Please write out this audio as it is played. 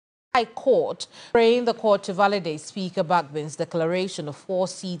High Court, praying the court to validate Speaker Bagbin's declaration of 4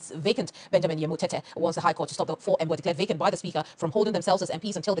 seats vacant. Benjamin Yemutete wants the High Court to stop the 4 were declared vacant by the Speaker from holding themselves as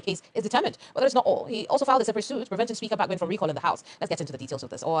MPs until the case is determined. But that's not all. He also filed a separate suit preventing Speaker Bagbin from recalling the House. Let's get into the details of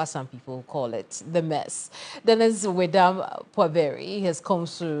this, or as some people call it, the mess. Dennis Wedam Poiberi has come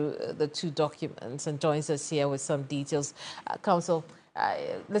through the 2 documents and joins us here with some details. Counsel,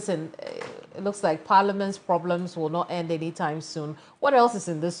 listen, it looks like Parliament's problems will not end anytime soon. What else is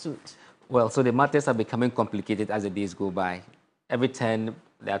in this suit? Well, so the matters are becoming complicated as the days go by. Every turn,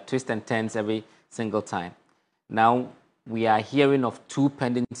 there are twists and turns every single time. Now, we are hearing of 2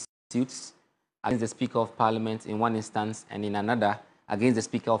 pending suits against the Speaker of Parliament in one instance, and in another against the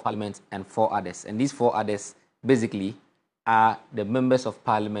Speaker of Parliament and 4 others. And these 4 others, basically, are the members of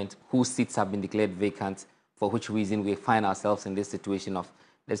Parliament whose seats have been declared vacant, for which reason we find ourselves in this situation of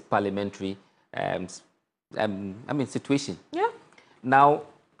this parliamentary situation. Yeah. Now,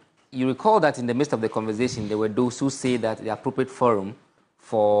 you recall that in the midst of the conversation, there were those who say that the appropriate forum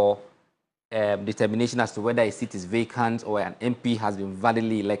for determination as to whether a seat is vacant or an MP has been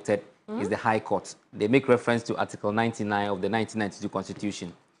validly elected is the High Court. They make reference to Article 99 of the 1992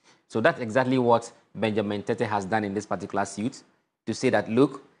 Constitution. So that's exactly what Benjamin Tete has done in this particular suit, to say that,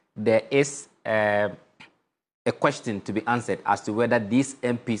 look, there is a question to be answered as to whether these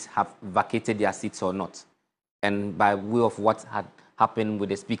MPs have vacated their seats or not, and by way of what had happened with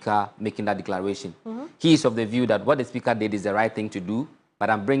the Speaker making that declaration. He is of the view that what the Speaker did is the right thing to do,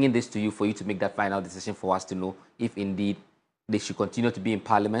 but I'm bringing this to you for you to make that final decision for us to know if indeed they should continue to be in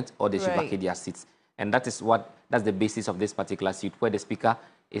Parliament or they should vacate their seats. And that's the basis of this particular suit, where the Speaker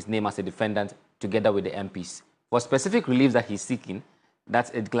is named as a defendant together with the MPs. For specific relief that he's seeking, that's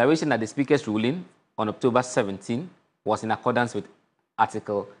a declaration that the Speaker's ruling on October 17 was in accordance with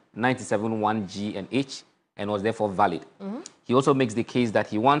Article 97(1)(g) and H and was therefore valid. He also makes the case that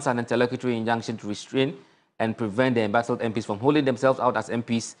he wants an interlocutory injunction to restrain and prevent the embattled MPs from holding themselves out as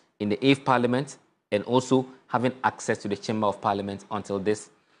MPs in the 8th Parliament and also having access to the Chamber of Parliament until this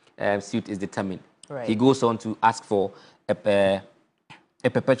suit is determined. He goes on to ask for a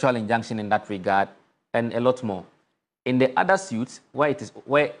perpetual injunction in that regard and a lot more. In the other suits, where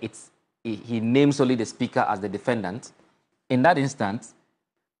he names only the Speaker as the defendant, in that instance,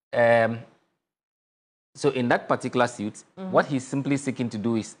 so in that particular suit, what he's simply seeking to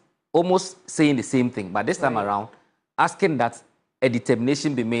do is almost saying the same thing, but this time around, asking that a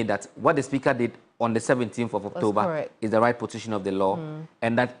determination be made that what the Speaker did on the 17th of October is the right position of the law,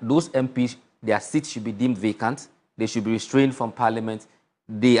 and that those MPs, their seats should be deemed vacant, they should be restrained from Parliament,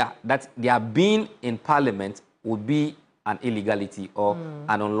 that their being in Parliament would be an illegality or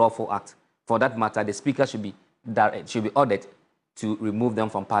an unlawful act. For that matter, the Speaker should be ordered to remove them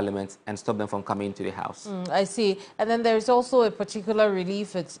from Parliament and stop them from coming into the House. I see. And then there's also a particular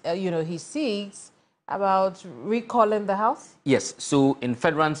relief, he seeks about recalling the House? Yes. So in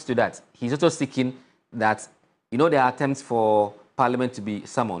furtherance to that, he's also seeking that, there are attempts for Parliament to be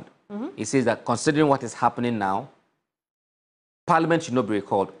summoned. He says that considering what is happening now, Parliament should not be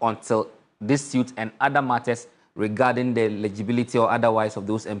recalled until this suit and other matters regarding the legibility or otherwise of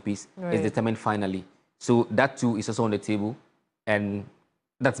those MPs is determined finally. So that too is also on the table, and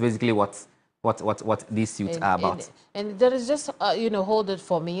that's basically what these suits are about. And there is just, hold it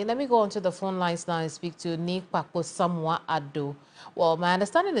for me. Let me go onto the phone lines now and speak to Nick Papo Samwa Ado. Well, my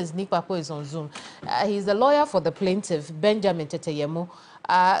understanding is Nick Papo is on Zoom. He's the lawyer for the plaintiff, Benjamin Teteyemu.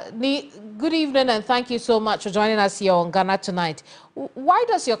 Good evening, and thank you so much for joining us here on Ghana Tonight. Why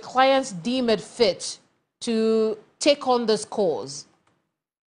does your client deem it fit to take on this cause?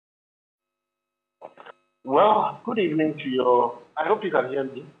 Well, good evening to you. I hope you can hear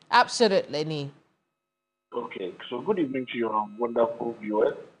me. Absolutely, Ni. Okay, so good evening to your wonderful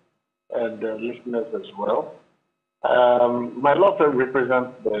viewers and listeners as well. My law firm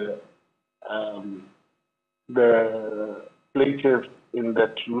represents the plaintiffs in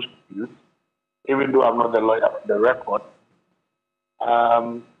the 2 suits, even though I'm not the lawyer of the record.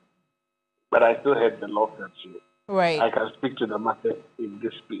 But I still head the law firm, so I can speak to the matter in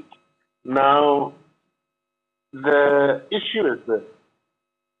this speech. Now, the issue is this.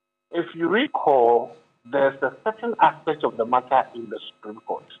 If you recall, there's a certain aspect of the matter in the Supreme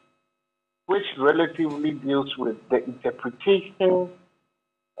Court, which relatively deals with the interpretation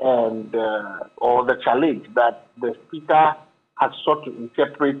and or the challenge that the Speaker has sought to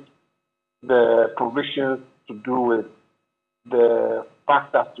interpret the provisions to do with the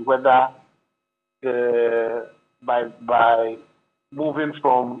fact as to whether by moving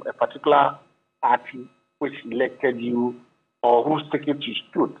from a particular party which elected you or whose ticket you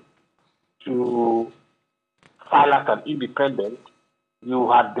stood to file as an independent,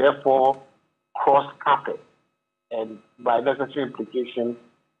 you had therefore crossed carpet, and by necessary implication,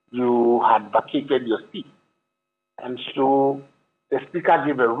 you had vacated your seat. And so the Speaker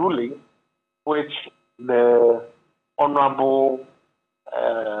gave a ruling which the Honorable,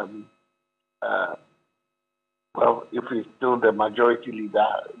 well, if he's still the majority leader,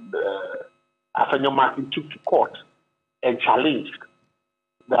 Afenyo Martin took to court and challenged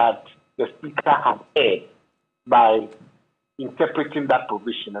that the Speaker had erred by interpreting that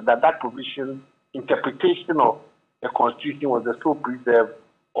provision, and that provision, interpretation of the Constitution, was the sole preserve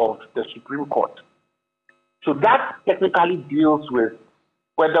of the Supreme Court. So that technically deals with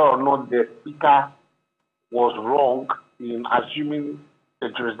whether or not the Speaker was wrong in assuming the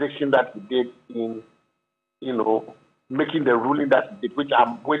jurisdiction that he did in, making the ruling that he did,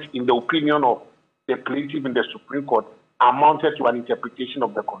 which in the opinion of the plaintiff in the Supreme Court, amounted to an interpretation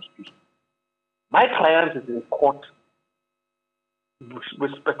of the Constitution. My client is in court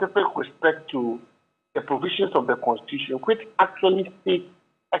with specific respect to the provisions of the Constitution, which actually state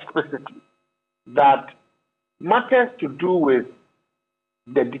explicitly that matters to do with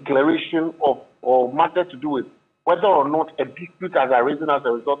the declaration of, or matters to do with whether or not a dispute has arisen as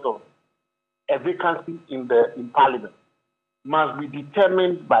a result of a vacancy in Parliament must be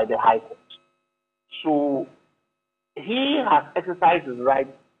determined by the High Court. So he has exercised his right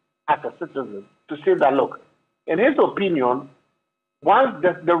as a citizen to say that, look, in his opinion, once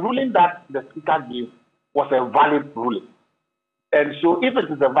the ruling that the Speaker gave was a valid ruling. And so if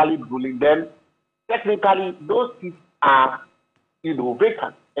it is a valid ruling, then technically those seats are,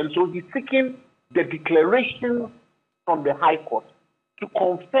 vacant. And so he's seeking the declaration from the High Court to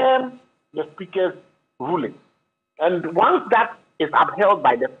confirm the Speaker's ruling. And once that is upheld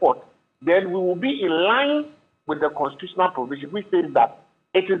by the court, then we will be in line with the constitutional provision, which says that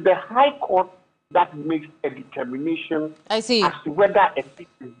it is the High Court that makes a determination as to whether a seat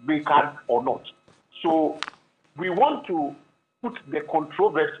is vacant or not. So we want to put the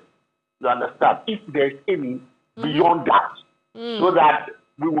controversy, you understand, if there is any, beyond that, so that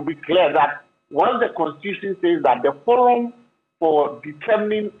we will be clear that once the Constitution says that the forum for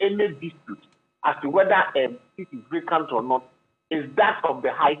determining any dispute as to whether a seat is vacant or not is that of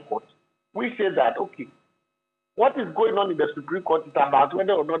the High Court, we say that, okay, what is going on in the Supreme Court is about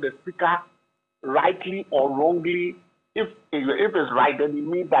whether or not the Speaker, rightly or wrongly, if it's right, then it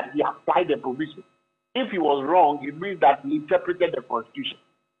means that he applied the provision. If he was wrong, it means that he interpreted the Constitution.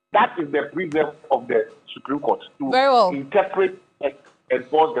 That is the preserve of the Supreme Court, to interpret and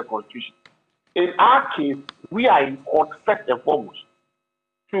enforce the Constitution. In our case, we are in court first and foremost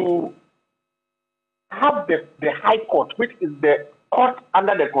to have the High Court, which is the court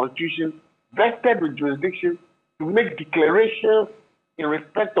under the Constitution, vested with jurisdiction to make declarations in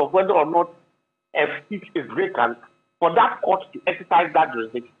respect of whether or not a seat is vacant, for that court to exercise that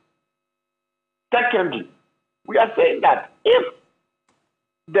jurisdiction. Secondly, we are saying that if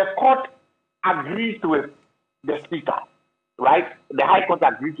the court agrees with the Speaker, right, the High Court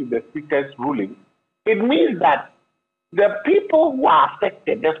agrees with the Speaker's ruling, it means that the people who are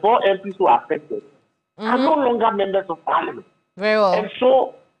affected, the 4 MPs who are affected, are no longer members of Parliament. Very well. And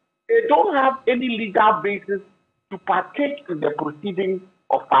so they don't have any legal basis to partake in the proceedings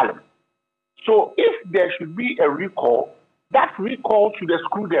of Parliament. So if there should be a recall, that recall should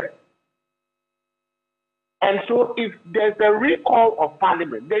exclude them. And so if there's a recall of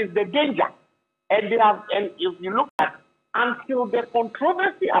Parliament, there is the danger. And if you look at, until the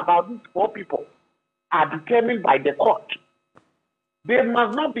controversy about these 4 people are determined by the court, they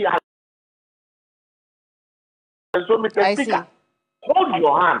must not be allowed. And so, Mr. Speaker, hold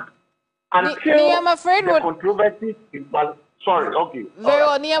your hand until I'm afraid the controversy is... Sorry, okay. Very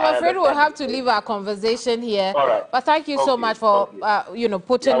well, Nia, I'm afraid we'll have to leave our conversation here. All right. But thank you so much for,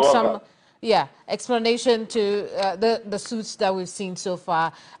 putting some explanation to the suits that we've seen so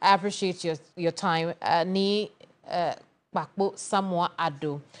far. I appreciate your time. Ni Bakbo Samoa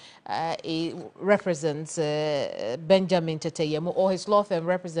Ado represents Benjamin Tete Yemu, or his law firm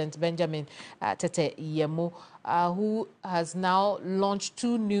represents Benjamin Tete Yemu, who has now launched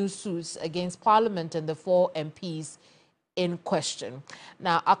 2 new suits against Parliament and the 4 MPs in question.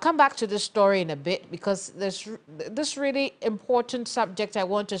 Now, I'll come back to this story in a bit because there's this really important subject I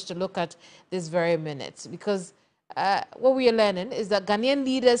want us to look at this very minute, because what we are learning is that Ghanaian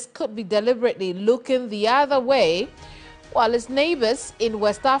leaders could be deliberately looking the other way while its neighbors in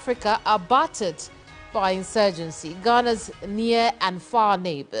West Africa are battered by insurgency. Ghana's near and far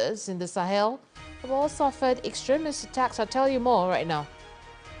neighbors in the Sahel have all suffered extremist attacks. I'll tell you more right now.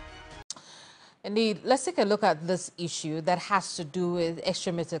 Indeed, let's take a look at this issue that has to do with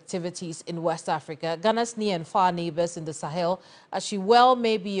extremist activities in West Africa. Ghana's near and far neighbors in the Sahel, as you well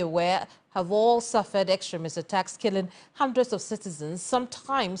may be aware, have all suffered extremist attacks, killing hundreds of citizens,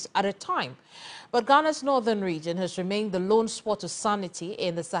 sometimes at a time. But Ghana's northern region has remained the lone spot of sanity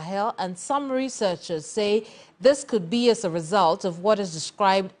in the Sahel, and some researchers say this could be as a result of what is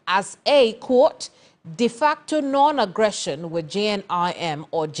described as a, quote, de facto non-aggression with JNIM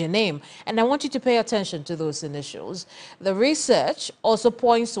or JNIM. And I want you to pay attention to those initials. The research also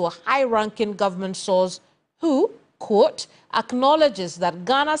points to a high-ranking government source who, quote, acknowledges that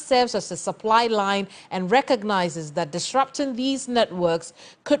Ghana serves as a supply line and recognizes that disrupting these networks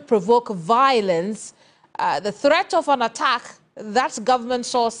could provoke violence. The threat of an attack, that government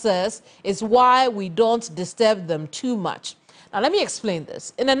source says, is why we don't disturb them too much. Now, let me explain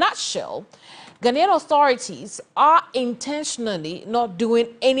this. In a nutshell, Ghanaian authorities are intentionally not doing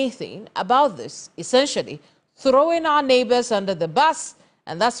anything about this, essentially throwing our neighbors under the bus,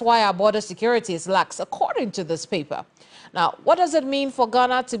 and that's why our border security is lax, according to this paper. Now, what does it mean for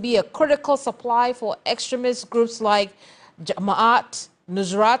Ghana to be a critical supply for extremist groups like Jama'at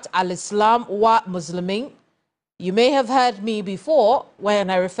Nusrat al-Islam wa Muslimin? You may have heard me before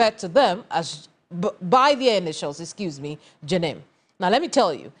when I referred to them as, by their initials, JNIM. Now, let me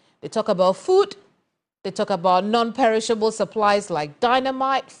tell you, they talk about food, they talk about non-perishable supplies like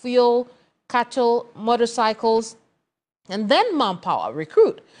dynamite, fuel, cattle, motorcycles, and then manpower,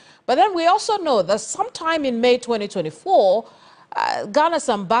 recruit. But then we also know that sometime in May 2024, Ghana's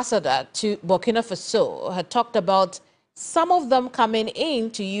ambassador to Burkina Faso had talked about some of them coming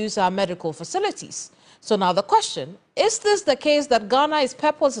in to use our medical facilities. So now the question, is this the case that Ghana is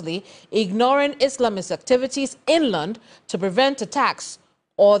purposely ignoring Islamist activities inland to prevent attacks?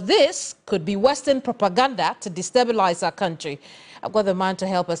 Or this could be Western propaganda to destabilize our country? I've got the man to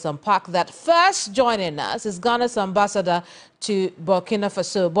help us unpack that. First joining us is Ghana's ambassador to Burkina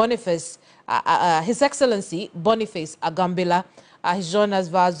Faso, Boniface, His Excellency Boniface Agambila. He's joined us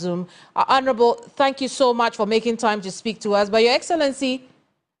via Zoom. Honorable, thank you so much for making time to speak to us. But Your Excellency,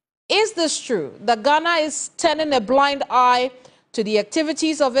 is this true that Ghana is turning a blind eye to the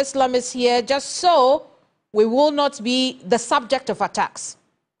activities of Islamists here just so we will not be the subject of attacks?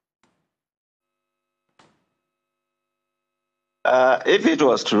 If it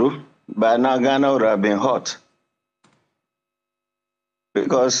was true, by now Ghana would have been hot.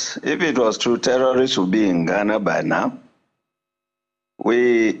 Because if it was true, terrorists would be in Ghana by now.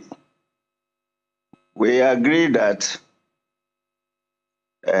 We agree that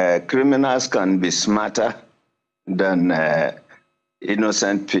criminals can be smarter than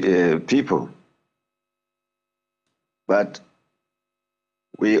innocent people. But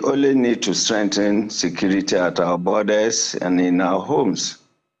we only need to strengthen security at our borders and in our homes.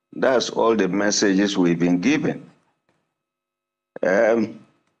 That's all the messages we've been given.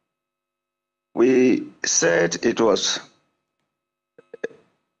 We said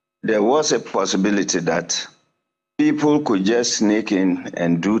there was a possibility that people could just sneak in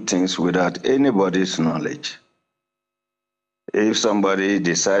and do things without anybody's knowledge. If somebody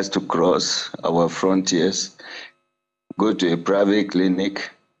decides to cross our frontiers, go to a private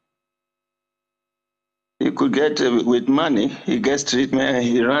clinic, he could get, with money, he gets treatment and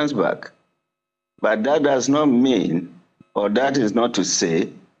he runs back. But that does not mean, or that is not to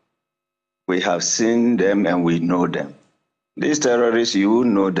say, we have seen them and we know them. These terrorists, you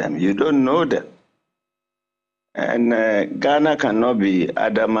know them, you don't know them. And Ghana cannot be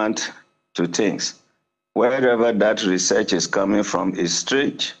adamant to things. Wherever that research is coming from is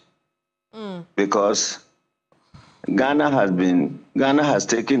strange. Because Ghana has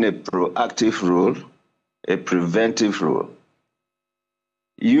taken a proactive role, a preventive role.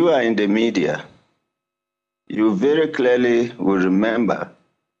 You are in the media. You very clearly will remember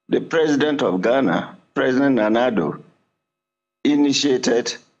the president of Ghana, President Nana Addo,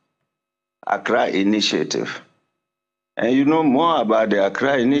 initiated Accra Initiative. And you know more about the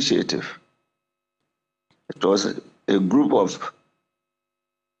Accra Initiative. It was a group of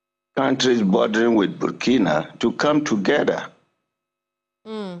countries bordering with Burkina to come together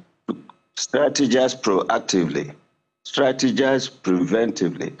to strategize proactively, strategize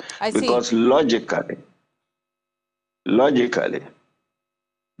preventively. Because logically,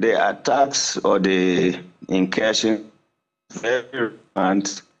 the attacks or the incursion very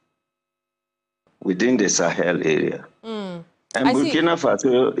relevant within the Sahel area. And Burkina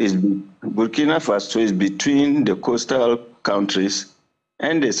Faso is between the coastal countries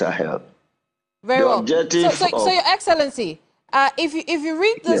and the Sahel. Very well. So Your Excellency, if you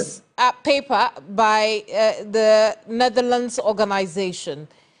read this paper by the Netherlands organization,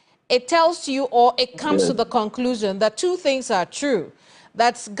 it tells you, or it comes to the conclusion that two things are true.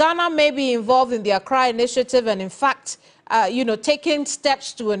 That Ghana may be involved in the Accra Initiative and, in fact, taking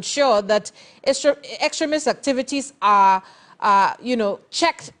steps to ensure that extremist activities are,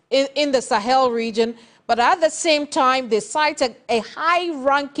 checked in the Sahel region. But at the same time, they cite a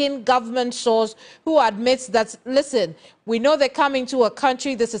high-ranking government source who admits that, listen, we know they're coming to a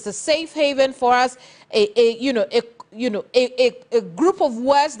country. This is a safe haven for us. A group of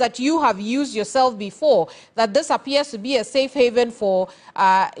words that you have used yourself before, that this appears to be a safe haven for,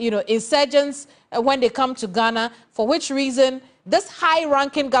 insurgents when they come to Ghana, for which reason this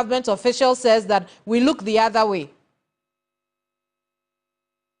high-ranking government official says that we look the other way.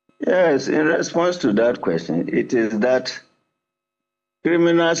 Yes, in response to that question, it is that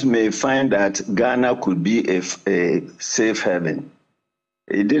criminals may find that Ghana could be a safe haven.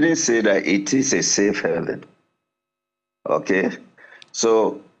 It didn't say that it is a safe haven. Okay?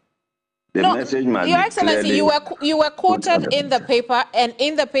 So the message must be Your Excellency, clearly you were quoted in the paper, and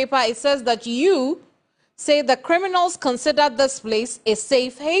in the paper it says that you say the criminals consider this place a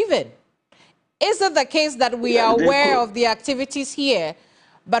safe haven. Is it the case that we are aware of the activities here,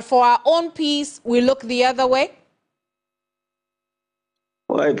 but for our own peace, we look the other way?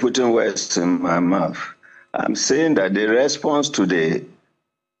 Why are you putting words in my mouth? I'm saying that the response to the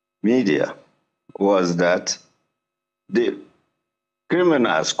media was that the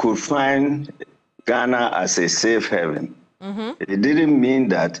criminals could find Ghana as a safe haven. It didn't mean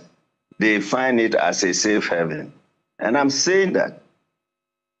that they find it as a safe haven. And I'm saying that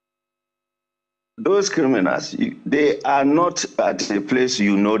those criminals, they are not at a place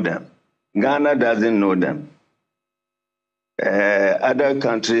you know them. Ghana doesn't know them. Other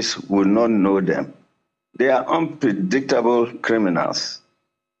countries will not know them. They are unpredictable criminals.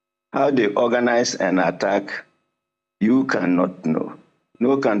 How they organize and attack, you cannot know.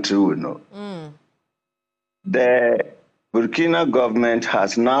 No country will know. The Burkina government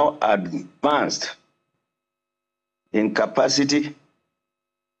has now advanced in capacity,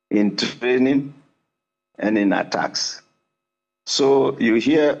 in training, and in attacks. So you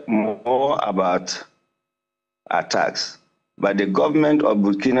hear more about attacks, but the government of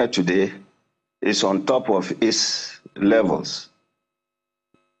Burkina today is on top of its levels.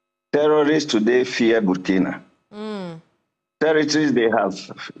 Terrorists today fear Burkina. Territories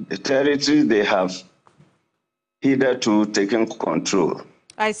they have hitherto taken control.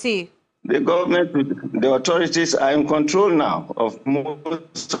 I see. The government, the authorities are in control now of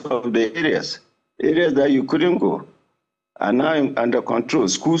most of the areas that you couldn't go are now under control.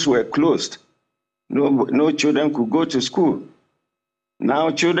 Schools were closed. No children could go to school.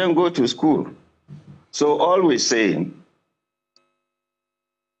 Now children go to school. So all we're saying,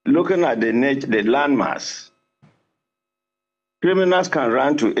 looking at the landmass, criminals can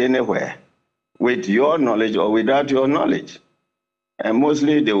run to anywhere with your knowledge or without your knowledge. And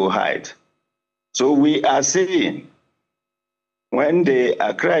mostly they will hide. So we are saying, when the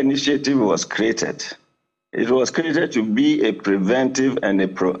Accra Initiative was created, it was created to be a preventive and a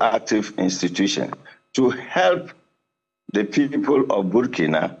proactive institution to help the people of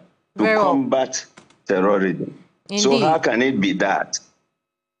Burkina to combat terrorism. Indeed. So how can it be that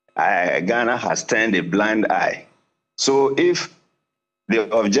Ghana has turned a blind eye? So if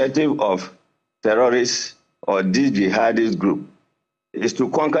the objective of terrorists or this jihadist group is to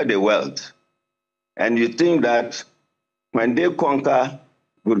conquer the world, and you think that when they conquer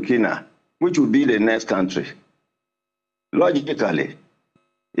Burkina, which will be the next country, logically,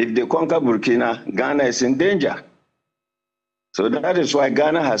 if they conquer Burkina, Ghana is in danger. So that is why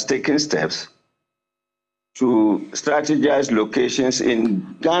Ghana has taken steps to strategize locations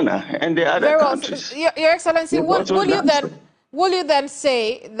in Ghana and the other countries. Your Excellency, will you then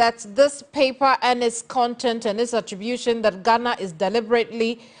say that this paper and its content and its attribution that Ghana is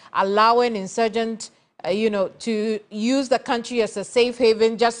deliberately allowing insurgents to use the country as a safe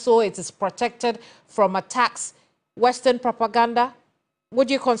haven just so it is protected from attacks, Western propaganda?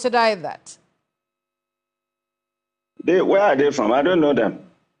 Would you consider that? Where are they from? I don't know them.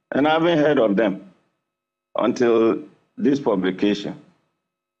 And I haven't heard of them until this publication.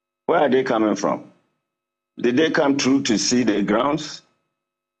 Where are they coming from? Did they come through to see the grounds?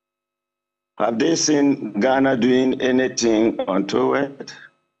 Have they seen Ghana doing anything untoward?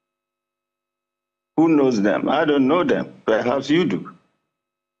 Who knows them? I don't know them. Perhaps you do.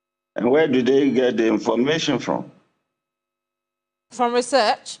 And where do they get the information from? From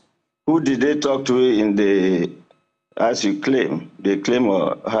research. Who did they talk to in the, as you claim, they claim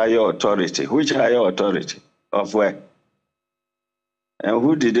a higher authority? Which higher authority? Of where? And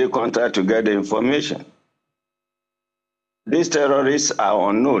who did they contact to get the information? These terrorists are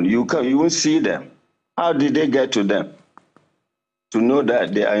unknown. You won't see them. How did they get to them? To know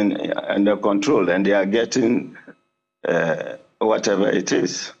that they are under control and they are getting whatever it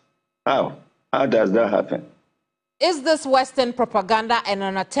is. How? How does that happen? Is this Western propaganda and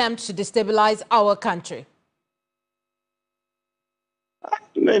an attempt to destabilize our country?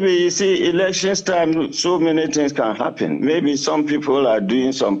 Maybe, you see, elections time, so many things can happen. Maybe some people are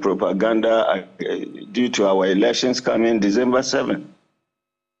doing some propaganda due to our elections coming December 7th.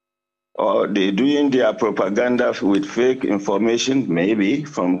 Or they're doing their propaganda with fake information, maybe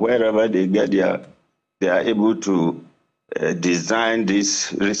from wherever they get they are able to design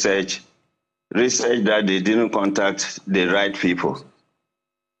this research that they didn't contact the right people.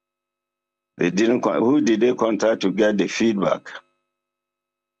 They didn't. Who did they contact to get the feedback?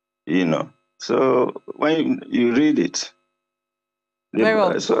 You know. So when you read it,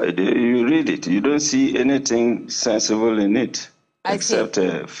 so you read it, you don't see anything sensible in it except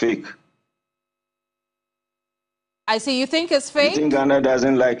fake. I see. You think it's fake? You think Ghana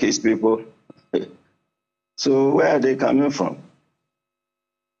doesn't like its people? So where are they coming from?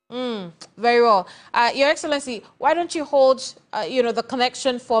 Very well. Your Excellency, why don't you hold, the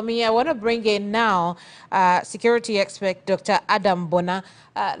connection for me? I want to bring in now security expert Dr. Adam Bona.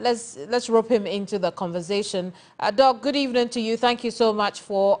 Let's rope him into the conversation. Doc, good evening to you. Thank you so much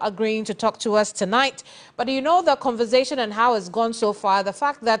for agreeing to talk to us tonight. But you know the conversation and how it's gone so far, the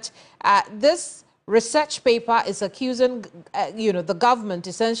fact that this research paper is accusing, the government,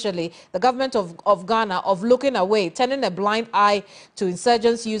 essentially, the government of Ghana, of looking away, turning a blind eye to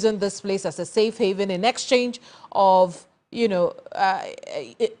insurgents using this place as a safe haven in exchange of,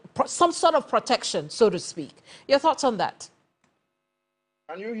 some sort of protection, so to speak. Your thoughts on that?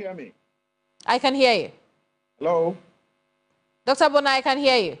 Can you hear me? I can hear you. Hello? Dr. Bona, I can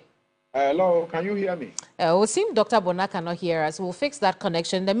hear you. Hello, can you hear me? It would seem Dr. Bona cannot hear us. We'll fix that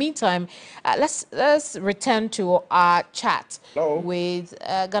connection. In the meantime, let's return to our chat with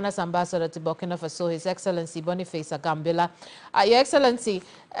Ghana's ambassador to Burkina Faso, His Excellency Boniface Agambila. Your Excellency,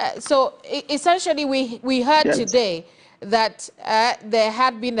 so essentially we heard today that there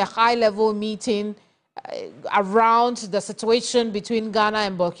had been a high-level meeting around the situation between Ghana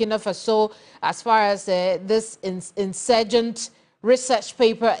and Burkina Faso as far as this insurgent research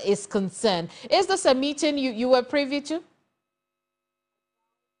paper is concerned. Is this a meeting you were privy to?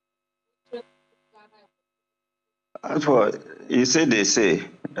 That's what you say. They say.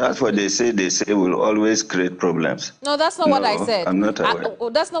 That's what they say. They say will always create problems. No, that's not what I said. I'm not aware.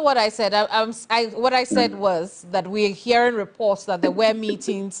 That's not what I said. What I said was that we're hearing reports that there were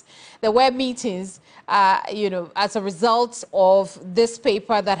meetings. There were meetings, as a result of this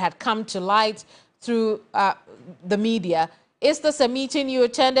paper that had come to light through the media. Is this a meeting you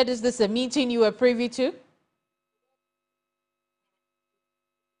attended? Is this a meeting you were privy to?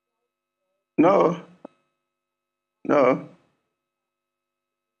 No. No.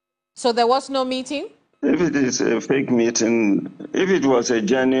 So there was no meeting? If it is a fake meeting, if it was a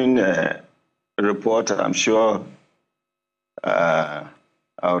genuine report, I'm sure I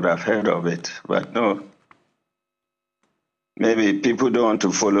would have heard of it. But no. Maybe people don't want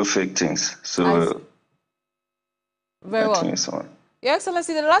to follow fake things. So. Very well. Your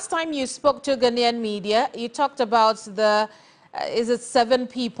Excellency, the last time you spoke to Ghanaian media, you talked about is it 7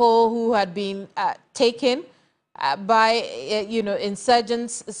 people who had been taken by,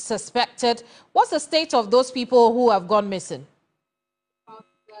 insurgents suspected. What's the state of those people who have gone missing?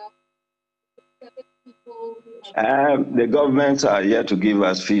 The governments are yet to give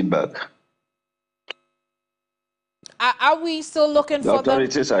us feedback. Are we still looking for them? The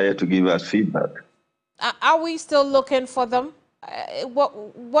authorities are yet to give us feedback. Are we still looking for them?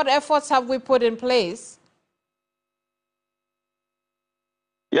 What efforts have we put in place?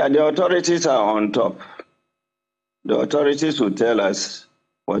 Yeah, the authorities are on top. The authorities will tell us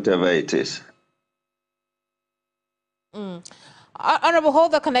whatever it is. Honorable,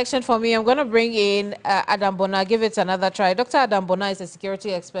 hold the connection for me. I'm going to bring in Adam Bona. Give it another try. Dr. Adam Bona is a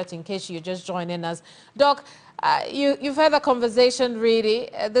security expert, in case you're just joining us. Doc, you've heard the conversation, really.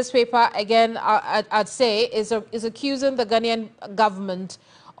 This paper, again, I'd say, is accusing the Ghanaian government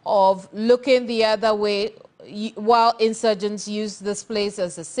of looking the other way while insurgents use this place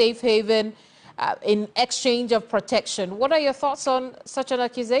as a safe haven in exchange of protection. What are your thoughts on such an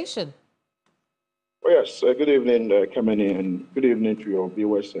accusation? Oh, yes, good evening, Kameni, and good evening to your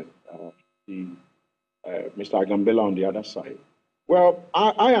viewers and Mr. Agambila on the other side. Well,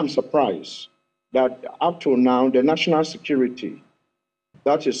 I am surprised that up to now, the national security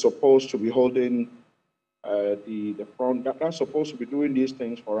that is supposed to be holding the front, that's supposed to be doing these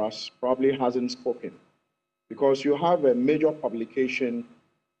things for us, probably hasn't spoken. because you have a major publication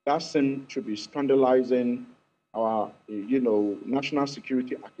that seems to be scandalizing our, national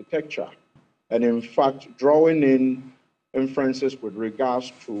security architecture, and in fact, drawing in inferences with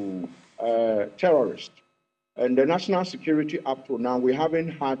regards to terrorists. And the national security up to now, we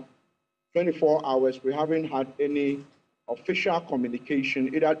haven't had 24 hours, we haven't had any official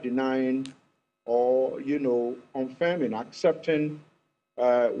communication, either denying or, confirming, accepting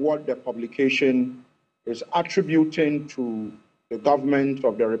what the publication is attributing to the government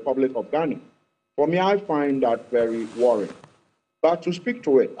of the Republic of Ghana. For me, I find that very worrying. But to speak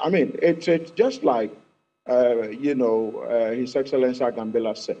to it, I mean, it's just like, His Excellency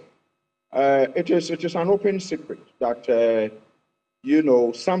Gambela said. It is an open secret that,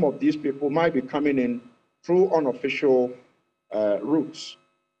 some of these people might be coming in through unofficial routes.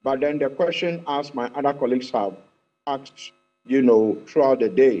 But then the question, as my other colleagues have asked, throughout the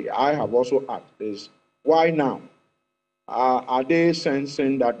day, I have also asked is, why now? Are they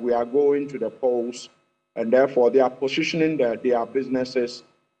sensing that we are going to the polls, and therefore they are positioning their businesses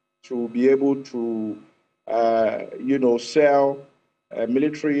to be able to, sell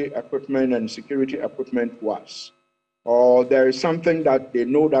military equipment and security equipment to us? Or there is something that they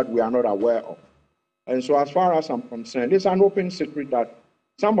know that we are not aware of? And so as far as I'm concerned, it's an open secret that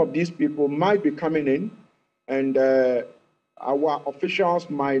some of these people might be coming in, and our officials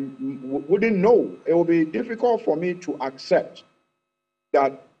wouldn't know. It will be difficult for me to accept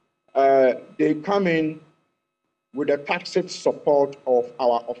that they come in with the tacit support of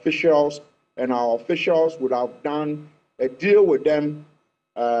our officials, and our officials would have done a deal with them,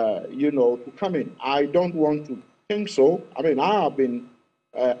 to come in. I don't want to think so. I mean, I have been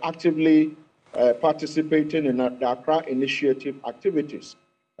actively participating in the Accra Initiative activities.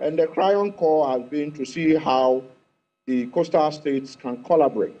 And the cry-on call has been to see how the coastal states can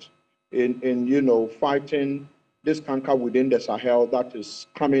collaborate in fighting this canker within the Sahel that is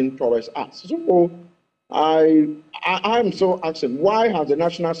coming towards us. So I'm so asking, why has the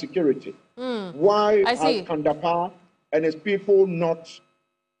national security, why has Kandapar and his people not,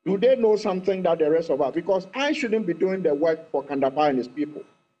 do they know something that the rest of us, because I shouldn't be doing the work for Kandapar and his people.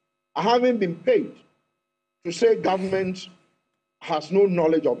 I haven't been paid to say government has no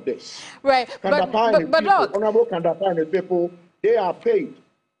knowledge of this. Right, Honorable Kandapar and his people, they are paid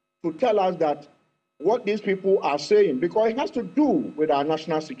to tell us that what these people are saying, because it has to do with our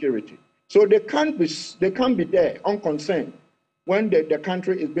national security. So they can't be there unconcerned when the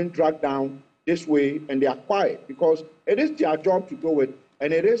country is being dragged down this way, and they are quiet, because it is their job to do it,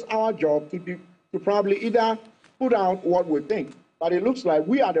 and it is our job to probably either put out what we think. But it looks like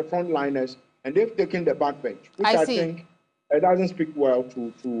we are the frontliners, and they've taken the backbench, which I think it doesn't speak well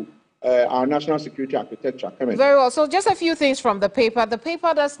to our national security architecture. Very well. So just a few things from the paper. The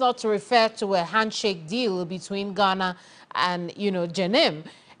paper does not refer to a handshake deal between Ghana and, Jenim.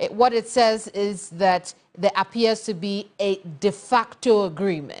 What it says is that there appears to be a de facto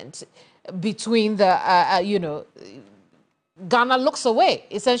agreement between the, Ghana looks away,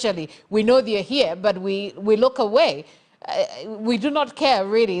 essentially. We know they're here, but we look away. We do not care,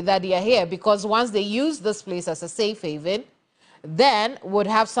 really, that they are here, because once they use this place as a safe haven, then would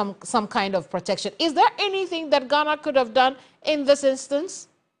have some kind of protection. Is there anything that Ghana could have done in this instance?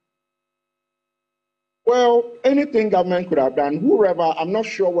 Well, anything government could have done, whoever, I'm not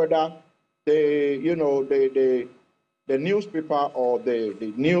sure whether the newspaper or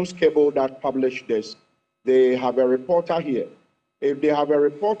the news cable that published this, they have a reporter here. If they have a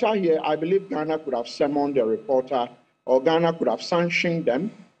reporter here, I believe Ghana could have summoned the reporter, or Ghana could have sanctioned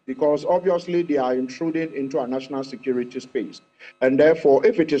them, because obviously they are intruding into our national security space. And therefore,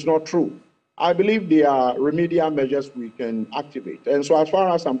 if it is not true, I believe there are remedial measures we can activate. And so as far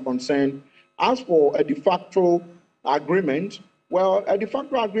as I'm concerned, as for a de facto agreement, well, a de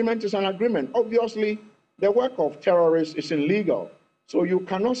facto agreement is an agreement. Obviously, the work of terrorists is illegal. So you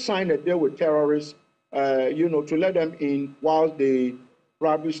cannot sign a deal with terrorists, to let them in while they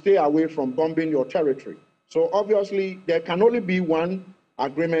probably stay away from bombing your territory. So obviously, there can only be one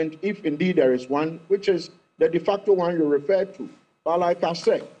agreement, if indeed there is one, which is the de facto one you referred to. But like I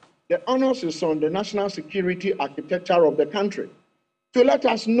said, the onus is on the national security architecture of the country to let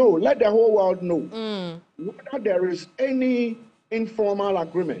us know, let the whole world know whether there is any informal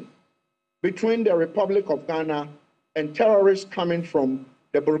agreement between the Republic of Ghana and terrorists coming from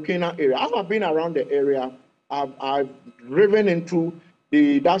the Burkina area. I have been around the area. I've driven into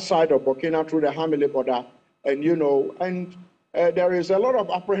that side of Burkina through the Hamile border, and there is a lot of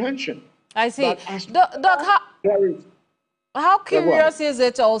apprehension. I see. Doug, how curious is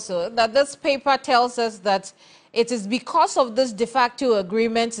it also that this paper tells us that it is because of this de facto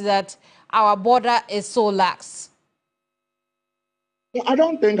agreement that our border is so lax? I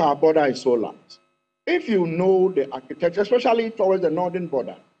don't think our border is so lax. If you know the architecture, especially towards the northern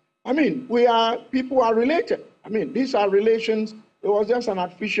border, I mean, people are related. I mean, these are relations. It was just an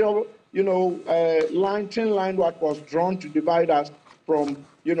artificial, thin line that was drawn to divide us from,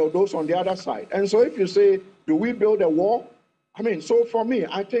 those on the other side. And so if you say, do we build a wall? I mean, so for me,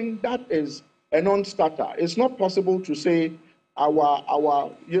 I think that is a non-starter. It's not possible to say our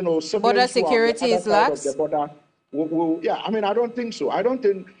border security is lax. Of the border yeah, I mean, I don't think so. I don't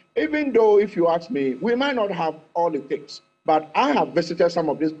think, even though if you ask me, we might not have all it takes, but I have visited some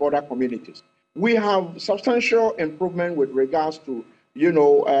of these border communities. We have substantial improvement with regards to,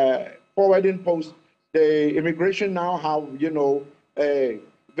 forwarding posts. The immigration now have,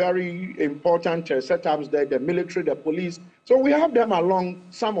 very important setups there, the military, the police. So we have them along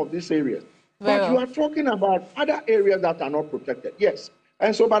some of these areas. But you are talking about other areas that are not protected. Yes.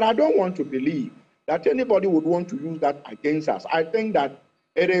 And so, but I don't want to believe that anybody would want to use that against us. I think that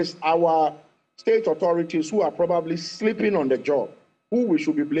it is our state authorities who are probably sleeping on the job, who we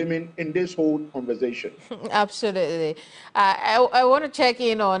should be blaming in this whole conversation. Absolutely. I want to check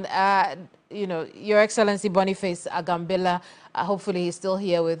in on, Your Excellency Boniface Agambila. Hopefully he's still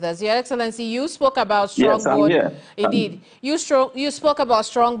here with us. Your Excellency, you spoke about strong border. Indeed. You spoke about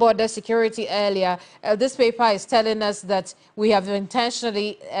strong border security earlier. This paper is telling us that we have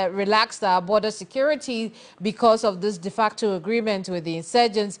intentionally relaxed our border security because of this de facto agreement with the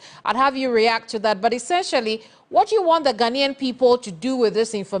insurgents. I'd have you react to that. But essentially, what do you want the Ghanaian people to do with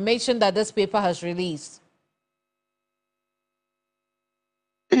this information that this paper has released?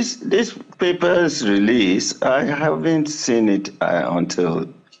 This paper's release, I haven't seen it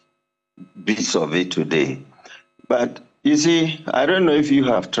until bits of it today. But you see, I don't know if you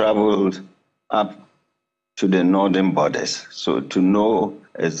have traveled up to the northern borders, so to know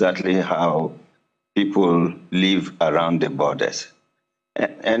exactly how people live around the borders.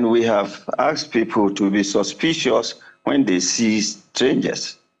 And we have asked people to be suspicious when they see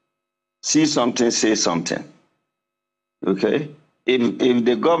strangers. See something, say something. Okay? If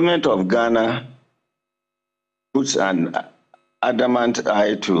the government of Ghana puts an adamant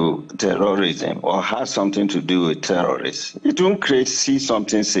eye to terrorism or has something to do with terrorists, it won't create see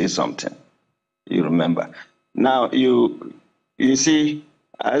something, say something. You remember. Now, you see,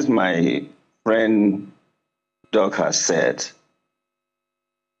 as my friend Doc has said,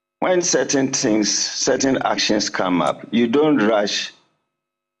 when certain things, certain actions come up, you don't rush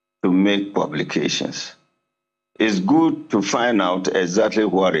to make publications. It's good to find out exactly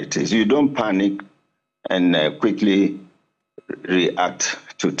what it is. You don't panic and quickly react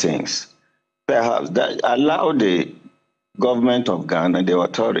to things. Perhaps that allow the government of Ghana, the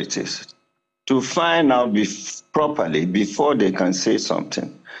authorities, to find out properly before they can say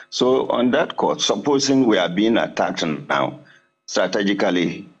something. So on that court, supposing we are being attacked now,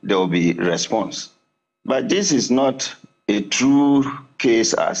 strategically, there will be response. But this is not a true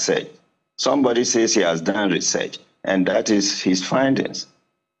case as such. Somebody says he has done research, and that is his findings.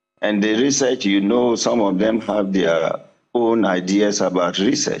 And the research, some of them have their own ideas about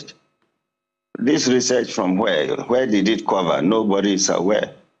research. This research from where? Where did it cover? Nobody is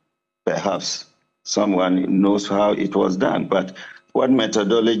aware. Perhaps someone knows how it was done, but what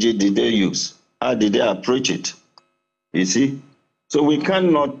methodology did they use? How did they approach it? You see? So we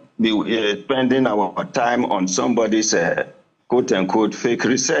cannot be spending our time on somebody's quote-unquote fake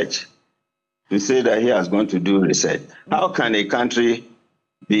research to say that he has gone to do research. How can a country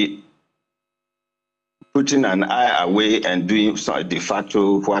be putting an eye away and doing de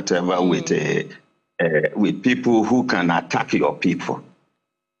facto whatever with people who can attack your people?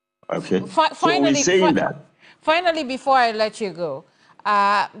 Okay. Finally, so we're saying that. Finally, before I let you go,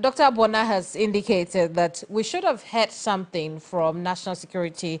 Dr. Bona has indicated that we should have heard something from national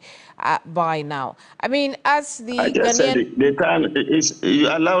security by now. I mean, as the I just said it, the time is, you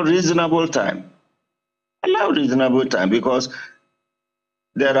allow reasonable time. Allow reasonable time, because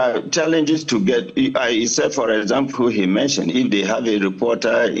there are challenges to get. I said, for example, he mentioned if they have a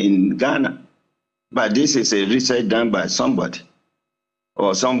reporter in Ghana, but this is a research done by somebody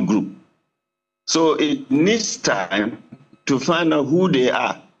or some group. So it needs time to find out who they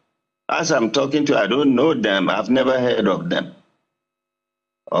are. As I'm talking to, I don't know them. I've never heard of them.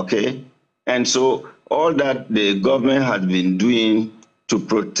 Okay? And so all that the government has been doing to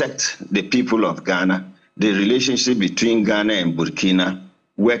protect the people of Ghana, the relationship between Ghana and Burkina,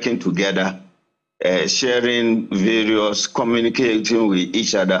 working together, sharing various, communicating with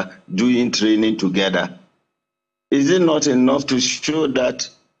each other, doing training together. Is it not enough to show that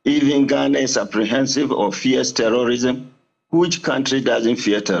even Ghana is apprehensive or fears terrorism? Which country doesn't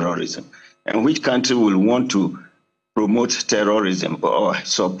fear terrorism? And which country will want to promote terrorism or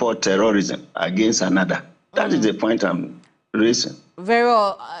support terrorism against another? That is the point I'm raising. Very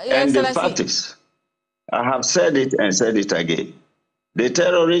well. And the fact is, I have said it and said it again. The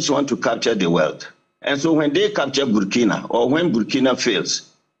terrorists want to capture the world. And so when they capture Burkina, or when Burkina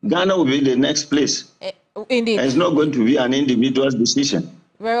fails, Ghana will be the next place. Indeed. And it's not going to be an individual's decision.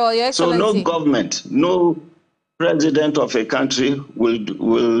 Very well, Your Excellency. So no government, no president of a country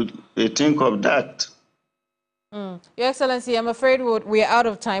will think of that. Your Excellency, I'm afraid we're out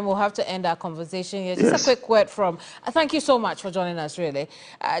of time. We'll have to end our conversation here. Just a quick word from, thank you so much for joining us, really.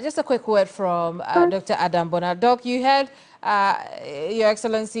 Just a quick word from Dr. Adam Bona. Doc, you heard Your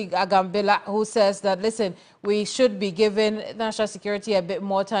Excellency Agambila, who says that, listen, we should be giving national security a bit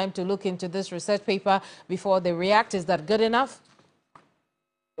more time to look into this research paper before they react. Is that good enough?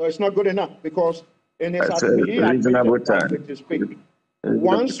 No, it's not good enough, because in its reasonable time. It is fake.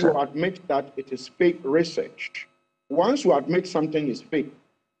 Once you admit that it is fake research, once you admit something is fake,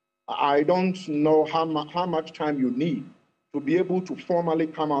 I don't know how much time you need to be able to formally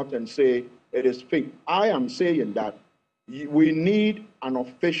come out and say it is fake. I am saying that we need an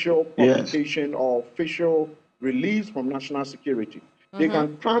official publication or official release from national security. They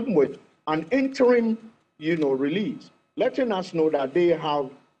can come with an interim, release, letting us know that they have,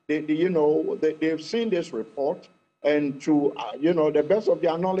 they've seen this report. And to the best of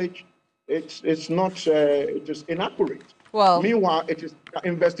their knowledge, it's not it is inaccurate. Well, meanwhile, it is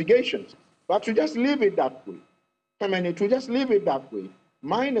investigations. But to just leave it that way, to just leave it that way.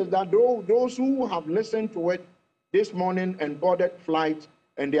 Mine is that those who have listened to it this morning and boarded flights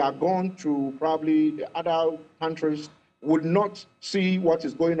and they are gone to probably the other countries would not see what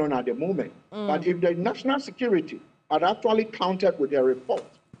is going on at the moment. But if the national security had actually countered with their report,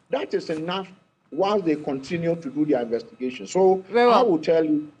 that is enough while they continue to do their investigation. So I will tell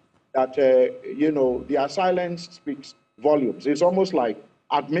you that, their silence speaks volumes. It's almost like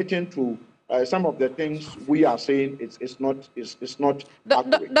admitting to some of the things we are saying it's not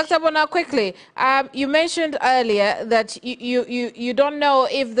Dr. Bona, quickly, you mentioned earlier that you don't know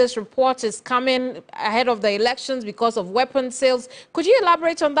if this report is coming ahead of the elections because of weapon sales. Could you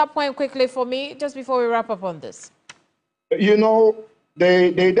elaborate on that point quickly for me, just before we wrap up on this?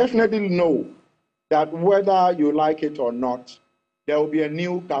 They definitely know that whether you like it or not, there will be a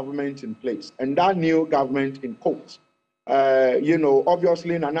new government in place. And that new government, in quotes,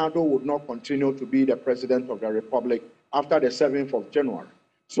 obviously Nana Addo would not continue to be the president of the republic after the 7th of January.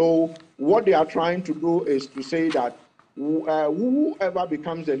 So what they are trying to do is to say that whoever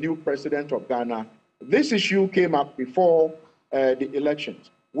becomes the new president of Ghana, this issue came up before the elections.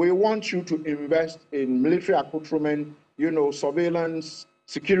 We want you to invest in military accoutrement, surveillance,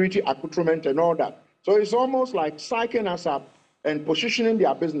 security accoutrement and all that. So it's almost like psyching us up and positioning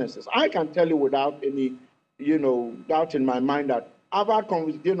their businesses. I can tell you without any, doubt in my mind that I've had,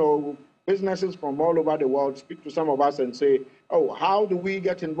 businesses from all over the world speak to some of us and say, oh, how do we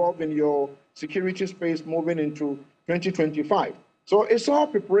get involved in your security space moving into 2025? So it's all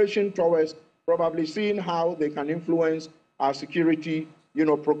preparation towards probably seeing how they can influence our security,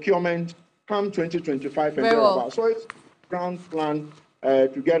 procurement come 2025 and thereabouts. So it's ground plan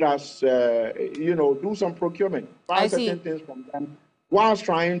to get us, do some procurement, buy certain things from them, whilst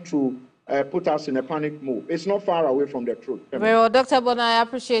trying to put us in a panic move. It's not far away from the truth. Very well, Dr. Bona, I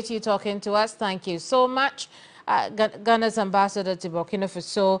appreciate you talking to us. Thank you so much. Ghana's ambassador to Burkina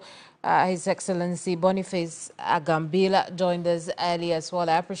Faso, His Excellency Boniface Agambila, joined us earlier as well.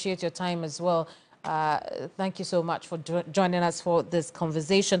 I appreciate your time as well. Thank you so much for joining us for this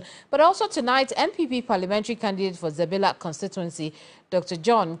conversation. But also tonight, NPP parliamentary candidate for Zabila constituency, Dr.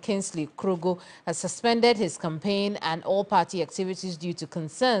 John Kingsley Krugu, has suspended his campaign and all party activities due to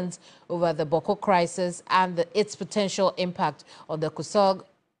concerns over the Boko crisis and its potential impact on the Kusog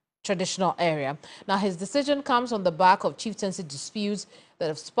traditional area. Now, his decision comes on the back of chieftaincy disputes that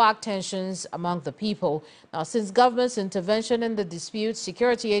have sparked tensions among the people. Now, since government's intervention in the dispute,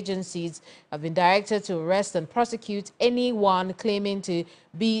 security agencies have been directed to arrest and prosecute anyone claiming to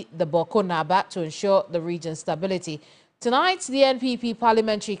be the Boko Naba to ensure the region's stability. Tonight, the NPP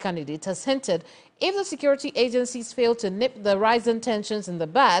parliamentary candidate has hinted if the security agencies fail to nip the rising tensions in the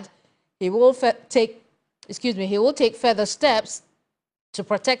bud, he will take further steps to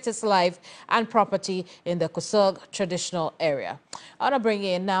protect his life and property in the Kusog traditional area. I want to bring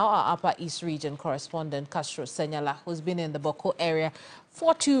in now our Upper East Region correspondent, Castro Senyala, who's been in the Boko area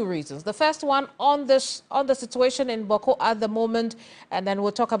for two reasons. The first one on the situation in Boko at the moment, and then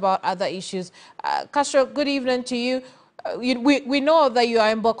we'll talk about other issues. Castro, good evening to you. We know that you are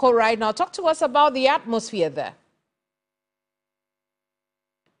in Boko right now. Talk to us about the atmosphere there.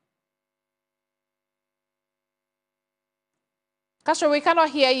 Castro, we cannot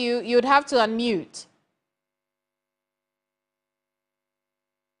hear you. You'd have to unmute.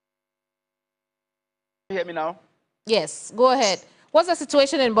 Can you hear me now? Yes, go ahead. What's the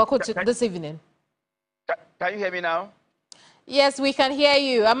situation in Boko this evening? Can you hear me now? Yes, we can hear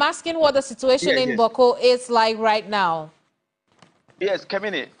you. I'm asking what the situation in Boko is like right now. Yes,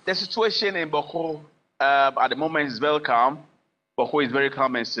 Kamini, the situation in Boko at the moment is very calm. Boko is very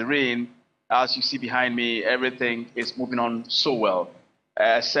calm and serene. As you see behind me, everything is moving on so well.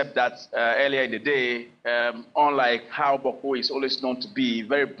 Except that earlier in the day, unlike how Boko is always known to be,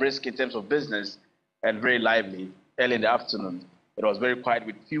 very brisk in terms of business and very lively, early in the afternoon, it was very quiet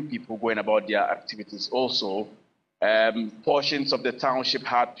with few people going about their activities also. Portions of the township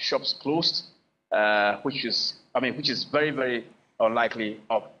had shops closed, which is very, very unlikely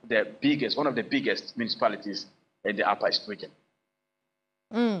of one of the biggest municipalities in the Upper East region.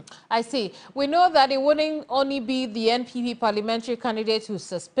 I see. We know that it wouldn't only be the NPP parliamentary candidate who's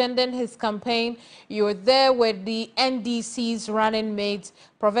suspending his campaign. You're there with the NDC's running mate,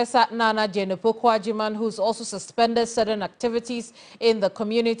 Professor Nana Jenopokwajiman, who's also suspended certain activities in the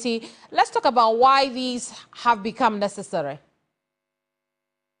community. Let's talk about why these have become necessary.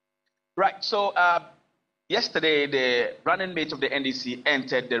 Right. So yesterday, the running mate of the NDC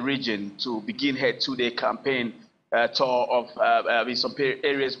entered the region to begin her two-day campaign tour of in some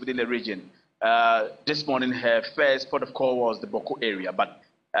areas within the region. This morning, her first port of call was the Boko area. But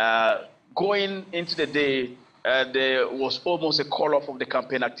going into the day, there was almost a call-off of the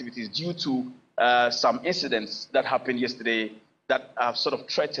campaign activities due to some incidents that happened yesterday that have sort of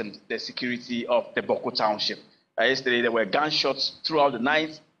threatened the security of the Boko township. Yesterday, there were gunshots throughout the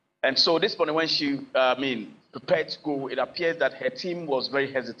night. And so this morning, when she prepared to go, it appeared that her team was very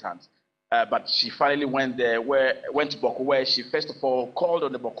hesitant. But she finally went to Boko, where she first of all called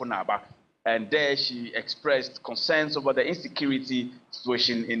on the Boko Naba, and there she expressed concerns over the insecurity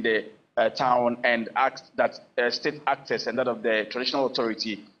situation in the town and asked that state actors and that of the traditional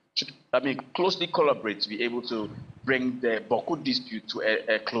authority should closely collaborate to be able to bring the Boko dispute to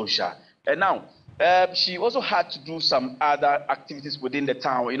a closure. And now, she also had to do some other activities within the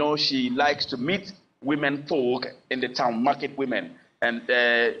town. You know, she likes to meet women folk in the town, market women. And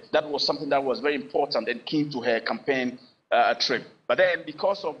that was something that was very important and key to her campaign trip. But then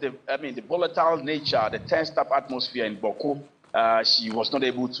because of the volatile nature, the tensed-up atmosphere in Boko, she was not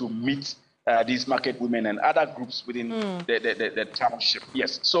able to meet these market women and other groups within the township.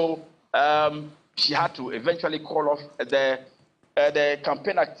 Yes, so she had to eventually call off the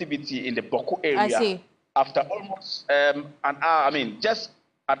campaign activity in the Boko area. I see. After almost an hour, just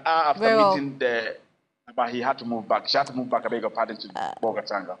an hour after meeting the... But he had to move back. She had to move back, I beg your pardon, to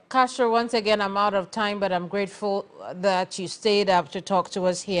Bogatanga. Castro, once again, I'm out of time, but I'm grateful that you stayed up to talk to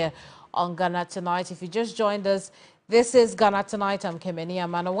us here on Ghana Tonight. If you just joined us, this is Ghana Tonight. I'm Kemeni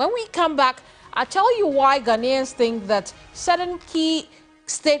Amano. When we come back, I'll tell you why Ghanaians think that certain key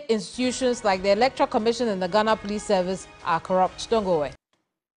state institutions like the Electoral Commission and the Ghana Police Service are corrupt. Don't go away.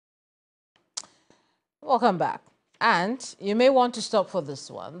 Welcome back. And you may want to stop for this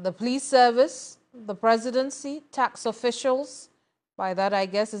one. The police service, the presidency, tax officials, by that I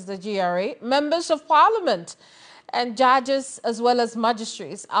guess is the GRA, members of parliament and judges as well as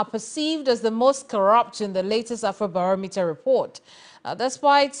magistrates are perceived as the most corrupt in the latest Afrobarometer report.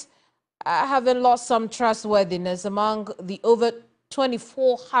 Despite having lost some trustworthiness among the over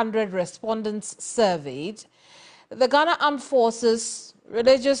 2,400 respondents surveyed, the Ghana Armed Forces,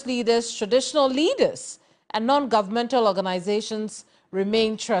 religious leaders, traditional leaders, and non-governmental organizations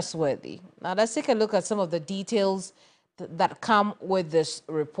remain trustworthy. Now, let's take a look at some of the details that come with this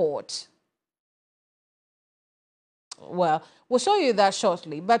report. Well, we'll show you that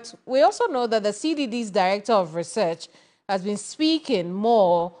shortly. But we also know that the CDD's Director of Research has been speaking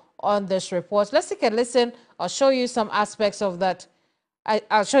more on this report. Let's take a listen. I'll show you some aspects of that.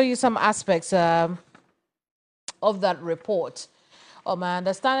 I'll show you some aspects of that report. My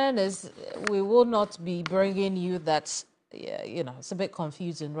understanding is we will not be bringing you that. Yeah, you know, it's a bit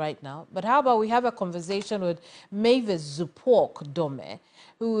confusing right now. But how about we have a conversation with Mavis Zupok Dome,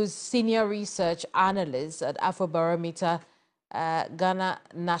 who is Senior Research Analyst at Afrobarometer, Ghana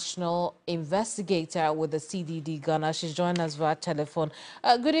National Investigator with the CDD Ghana. She's joined us via telephone.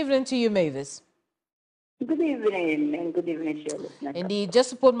 Good evening to you, Mavis. Good evening, and good evening, Shirley. Indeed,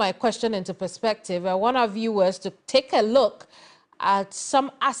 just to put my question into perspective, I want our viewers to take a look at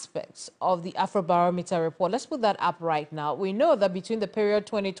some aspects of the Afrobarometer report. Let's put that up right now. We know that between the period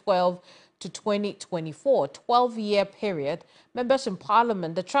 2012 to 2024, 12-year period, members in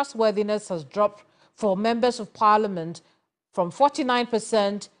parliament, the trustworthiness has dropped for members of parliament from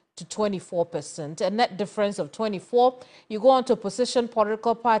 49% to 24%, a net difference of 24. You go on to opposition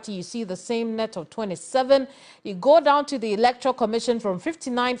political party, you see the same net of 27. You go down to the Electoral Commission from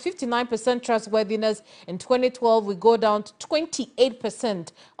 59% trustworthiness. In 2012, we go down to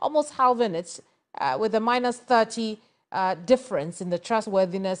 28%, almost halving it, with a minus 30 difference in the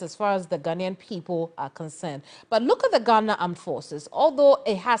trustworthiness as far as the Ghanaian people are concerned. But look at the Ghana Armed Forces. Although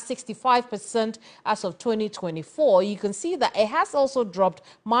it has 65% as of 2024, you can see that it has also dropped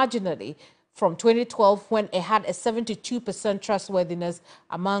marginally from 2012 when it had a 72% trustworthiness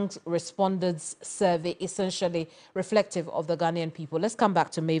amongst respondents survey, essentially reflective of the Ghanaian people. Let's come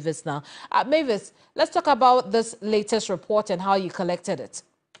back to Mavis now. Mavis, let's talk about this latest report and how you collected it.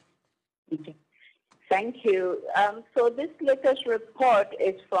 Okay. Thank you. So this latest report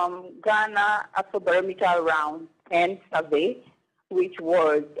is from Ghana Afrobarometer Round 10 survey, which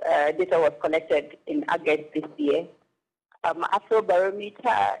was data was collected in August this year.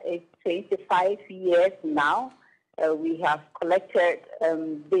 Afrobarometer is 25 years now. We have collected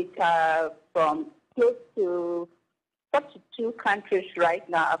data from close to 42 countries right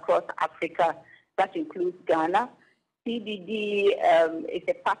now across Africa. That includes Ghana. CDD is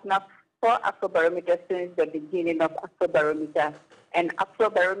a partner for Afrobarometer since the beginning of Afrobarometer. And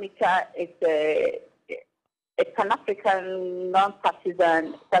Afrobarometer is a Pan-African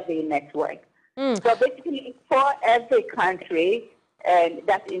non-partisan survey network. So basically, for every country, and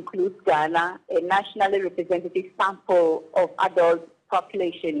that includes Ghana, a nationally representative sample of adult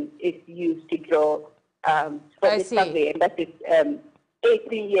population is used to draw for the survey, and that is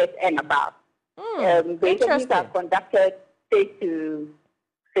 18 years and above. The interviews are conducted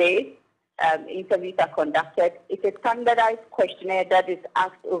face-to-face. Interviews are conducted. It's a standardized questionnaire that is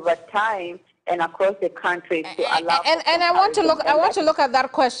asked over time and across the country to allow. And I want to look at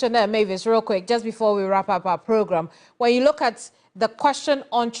that questionnaire, Mavis, real quick, just before we wrap up our program. When you look at the question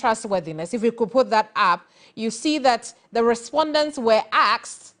on trustworthiness, if we could put that up, you see that the respondents were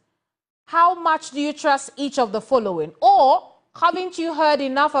asked, how much do you trust each of the following? Or haven't you heard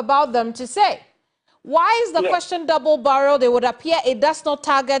enough about them to say? Why is the question double-barreled? It would appear it does not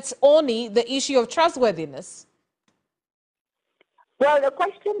target only the issue of trustworthiness. Well, the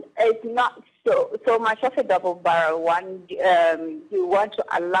question is not so much of a double-barrel one. You want to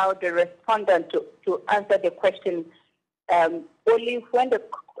allow the respondent to answer the question only when the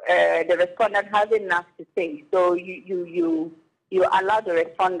respondent has enough to say. So you allow the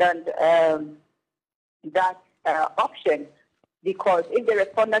respondent that option. Because if the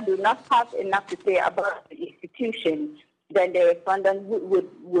respondent do not have enough to say about the institution, then the respondent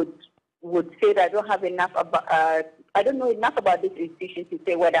would say that I don't have enough about, I don't know enough about this institution to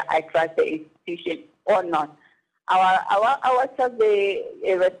say whether I trust the institution or not. Our survey,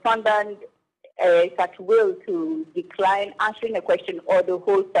 a respondent is at will to decline answering a question or the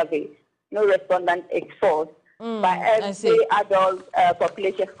whole survey. No respondent is forced. But every adult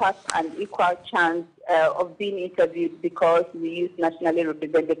population has an equal chance of being interviewed because we use nationally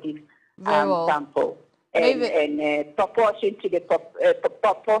representative sample and proportion to the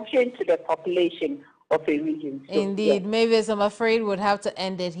population of a region. So, indeed, Mavis, I'm afraid we'd have to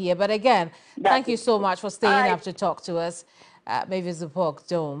end it here. But again, thank you so much for staying up to talk to us. Mavis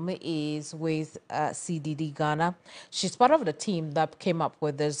Dome is with CDD Ghana. She's part of the team that came up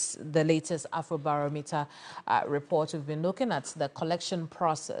with the latest Afrobarometer report. We've been looking at the collection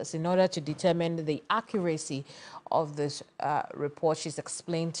process in order to determine the accuracy of this report. She's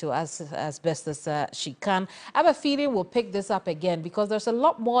explained to us as best as she can. I have a feeling we'll pick this up again because there's a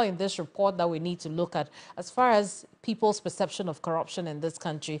lot more in this report that we need to look at as far as people's perception of corruption in this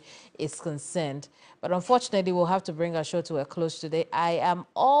country is concerned. But unfortunately, we'll have to bring our show to a close today. I am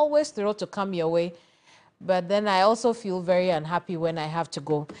always thrilled to come your way, but then I also feel very unhappy when I have to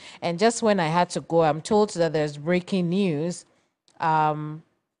go. And just when I had to go, I'm told that there's breaking news. I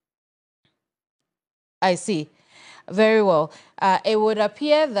see. Very well. It would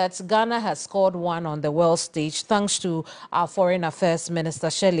appear that Ghana has scored one on the world stage thanks to our Foreign Affairs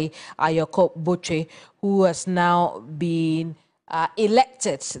Minister, Shirley Ayoko Botwe, who has now been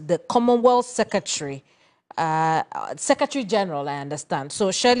elected the Commonwealth Secretary General, I understand.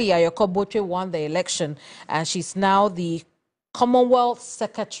 So Shirley Ayoko Botwe won the election, and she's now the Commonwealth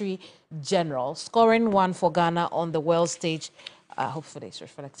Secretary General, scoring one for Ghana on the world stage. Hopefully it's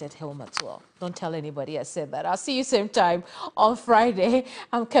reflected home as well. Don't tell anybody I said that. I'll see you same time on Friday.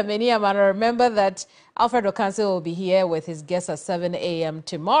 I'm Kameni Amana. Remember that Alfred Okanse will be here with his guests at 7 a.m.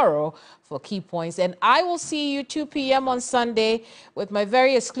 tomorrow for Key Points. And I will see you 2 p.m. on Sunday with my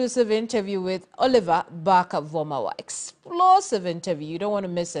very exclusive interview with Oliver Barker-Vomawa. Explosive interview. You don't want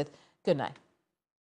to miss it. Good night.